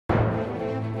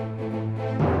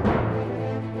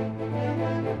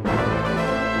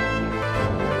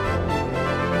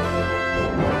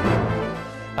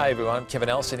Hi, everyone. I'm Kevin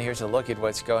Elson. Here's a look at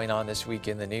what's going on this week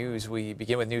in the news. We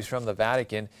begin with news from the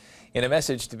Vatican. In a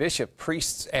message to bishops,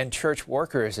 priests, and church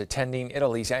workers attending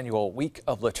Italy's annual Week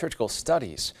of Liturgical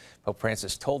Studies, Pope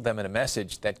Francis told them in a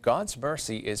message that God's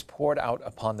mercy is poured out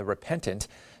upon the repentant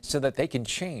so that they can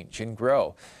change and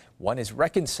grow. One is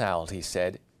reconciled, he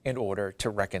said, in order to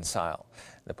reconcile.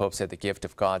 The Pope said the gift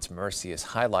of God's mercy is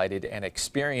highlighted and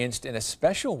experienced in a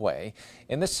special way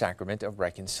in the sacrament of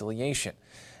reconciliation.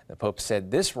 The Pope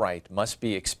said this rite must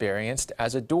be experienced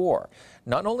as a door,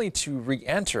 not only to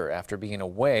re-enter after being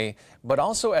away, but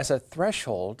also as a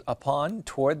threshold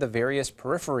toward the various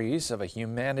peripheries of a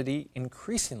humanity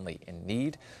increasingly in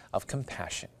need of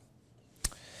compassion.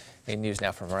 In news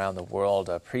now from around the world,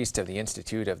 a priest of the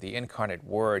Institute of the Incarnate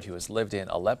Word who has lived in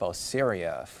Aleppo,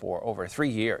 Syria for over 3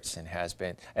 years and has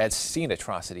seen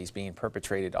atrocities being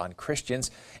perpetrated on Christians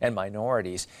and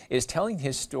minorities is telling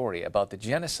his story about the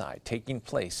genocide taking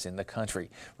place in the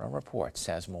country. Rome Reports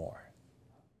has more.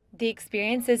 The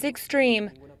experience is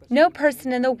extreme. No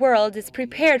person in the world is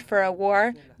prepared for a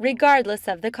war, regardless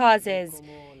of the causes.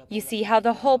 You see how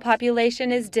the whole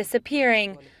population is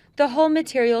disappearing. The whole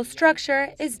material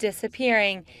structure is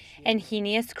disappearing, and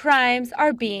heinous crimes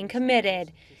are being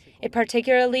committed. It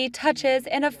particularly touches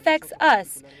and affects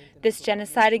us, this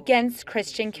genocide against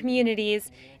Christian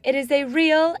communities. It is a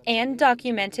real and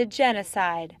documented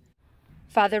genocide.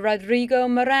 Father Rodrigo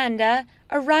Miranda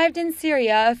arrived in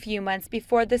Syria a few months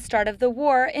before the start of the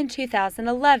war in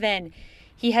 2011.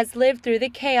 He has lived through the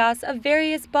chaos of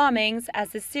various bombings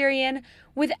as a Syrian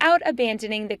without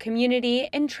abandoning the community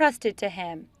entrusted to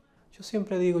him.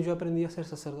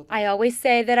 I always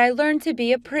say that I learned to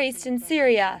be a priest in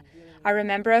Syria. I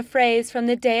remember a phrase from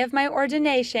the day of my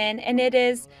ordination, and it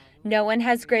is, "No one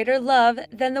has greater love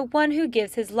than the one who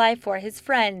gives his life for his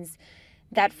friends."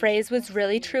 That phrase was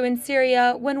really true in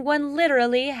Syria when one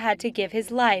literally had to give his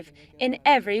life in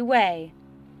every way.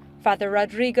 Father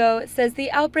Rodrigo says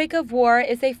the outbreak of war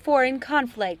is a foreign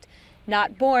conflict,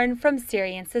 not born from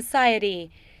Syrian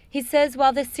society. He says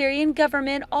while the Syrian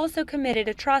government also committed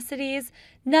atrocities,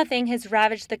 nothing has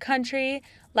ravaged the country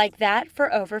like that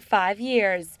for over 5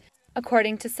 years.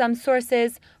 According to some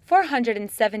sources,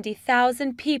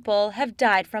 470,000 people have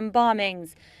died from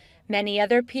bombings. Many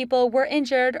other people were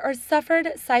injured or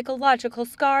suffered psychological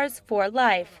scars for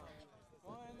life.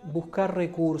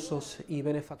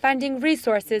 Finding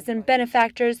resources and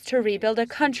benefactors to rebuild a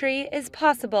country is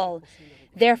possible.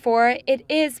 Therefore, it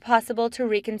is possible to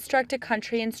reconstruct a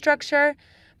country and structure,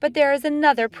 but there is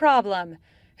another problem.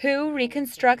 Who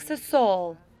reconstructs a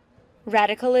soul?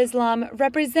 Radical Islam,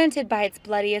 represented by its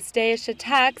bloodiest Daesh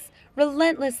attacks,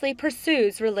 relentlessly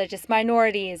pursues religious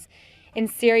minorities. In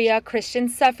Syria,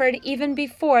 Christians suffered even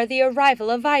before the arrival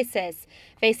of ISIS,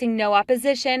 facing no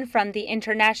opposition from the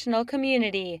international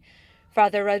community.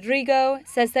 Father Rodrigo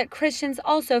says that Christians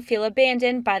also feel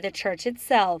abandoned by the church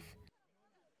itself.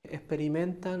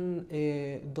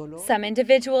 Some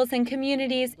individuals and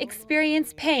communities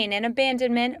experience pain and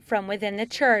abandonment from within the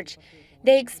church.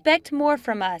 They expect more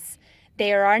from us.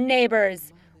 They are our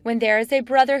neighbors. When there is a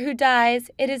brother who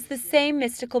dies, it is the same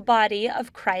mystical body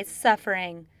of Christ's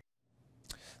suffering.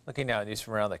 Looking now at news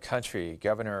from around the country,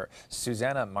 Governor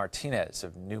Susana Martinez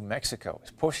of New Mexico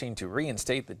is pushing to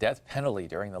reinstate the death penalty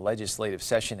during the legislative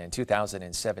session in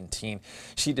 2017.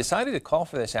 She decided to call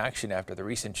for this action after the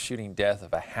recent shooting death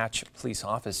of a Hatch police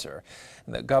officer.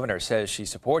 And the governor says she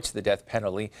supports the death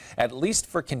penalty, at least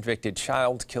for convicted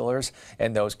child killers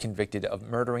and those convicted of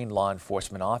murdering law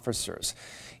enforcement officers.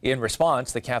 In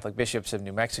response, the Catholic bishops of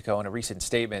New Mexico in a recent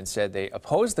statement said they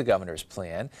oppose the governor's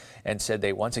plan and said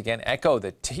they once again echo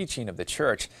the teaching of the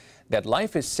church that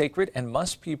life is sacred and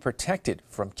must be protected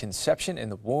from conception in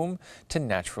the womb to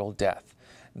natural death.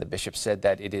 The bishop said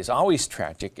that it is always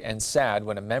tragic and sad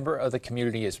when a member of the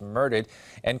community is murdered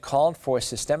and called for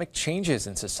systemic changes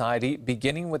in society,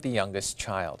 beginning with the youngest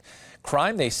child.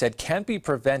 Crime, they said, can't be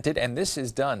prevented, and this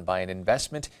is done by an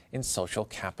investment in social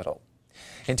capital.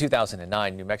 In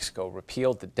 2009, New Mexico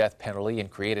repealed the death penalty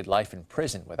and created life in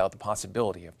prison without the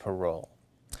possibility of parole.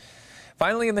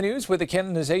 Finally in the news, with the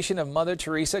canonization of Mother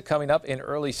Teresa coming up in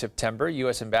early September,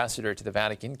 U.S. Ambassador to the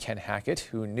Vatican Ken Hackett,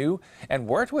 who knew and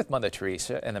worked with Mother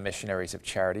Teresa and the Missionaries of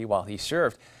Charity while he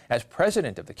served as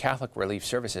president of the Catholic Relief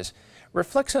Services,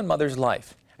 reflects on Mother's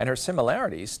life and her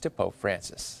similarities to Pope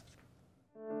Francis.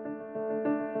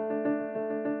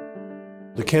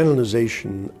 The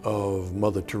canonization of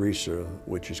Mother Teresa,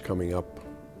 which is coming up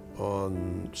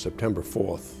on September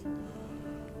 4th,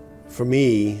 for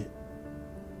me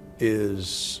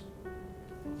is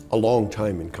a long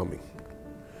time in coming,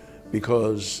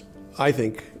 because I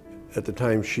think at the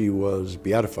time she was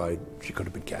beatified, she could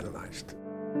have been canonized.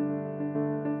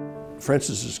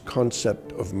 Frances's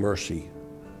concept of mercy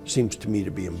seems to me to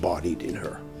be embodied in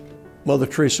her. Mother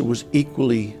Teresa was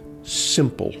equally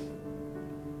simple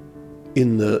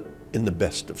in the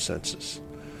best of senses.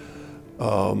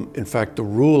 In fact, the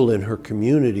rule in her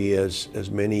community,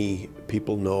 as many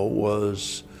people know,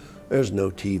 was there's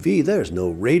no TV, there's no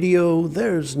radio,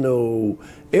 there's no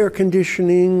air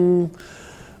conditioning.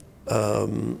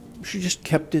 She just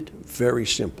kept it very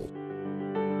simple.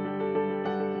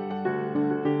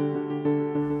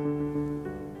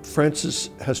 Francis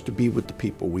has to be with the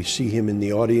people. We see him in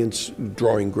the audience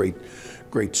drawing great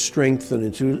strength and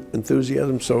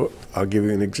enthusiasm. So I'll give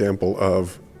you an example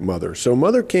of Mother. So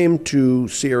Mother came to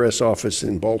CRS office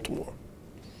in Baltimore,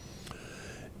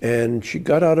 and she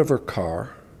got out of her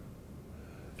car,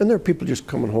 and there are people just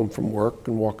coming home from work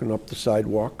and walking up the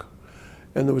sidewalk,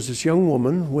 and there was this young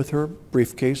woman with her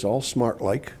briefcase, all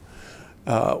smart-like,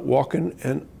 walking,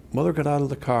 and Mother got out of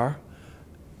the car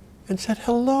and said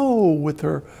hello with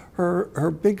her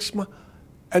big smile.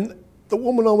 And the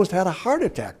woman almost had a heart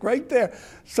attack right there.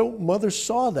 So Mother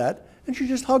saw that, and she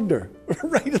just hugged her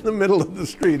right in the middle of the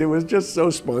street. It was just so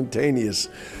spontaneous.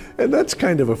 And that's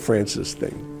kind of a Frances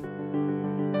thing.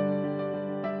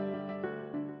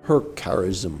 Her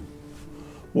charism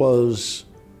was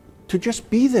to just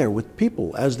be there with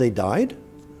people as they died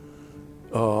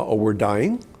or were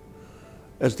dying,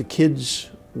 as the kids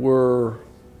were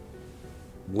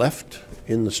left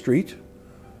in the street.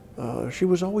 She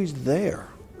was always there.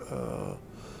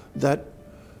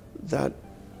 That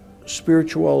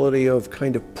spirituality of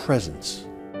kind of presence.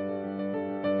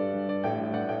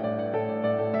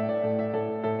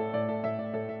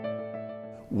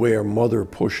 Where Mother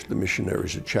pushed the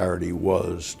missionaries of charity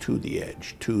was to the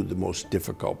edge, to the most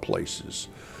difficult places.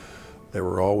 They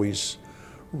were always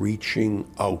reaching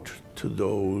out to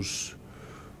those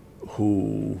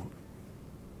who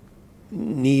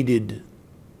needed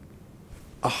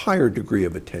a higher degree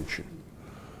of attention.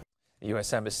 The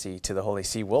U.S. Embassy to the Holy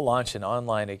See will launch an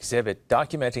online exhibit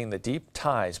documenting the deep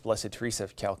ties Blessed Teresa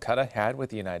of Calcutta had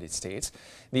with the United States.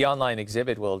 The online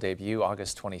exhibit will debut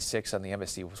August 26 on the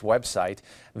embassy's website,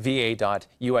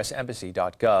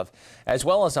 va.usembassy.gov, as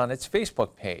well as on its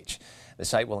Facebook page. The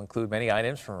site will include many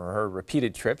items from her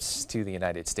repeated trips to the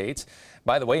United States.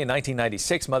 By the way, in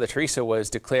 1996, Mother Teresa was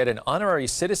declared an honorary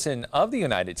citizen of the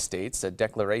United States, a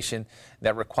declaration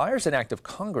that requires an act of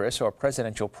Congress or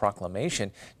presidential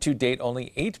proclamation. To date,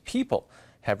 only 8 people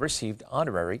have received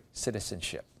honorary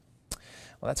citizenship.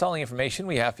 Well, that's all the information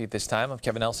we have for you this time. I'm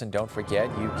Kevin Nelson. Don't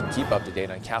forget, you can keep up to date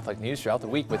on Catholic news throughout the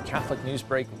week with Catholic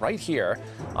Newsbreak right here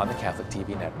on the Catholic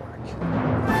TV network.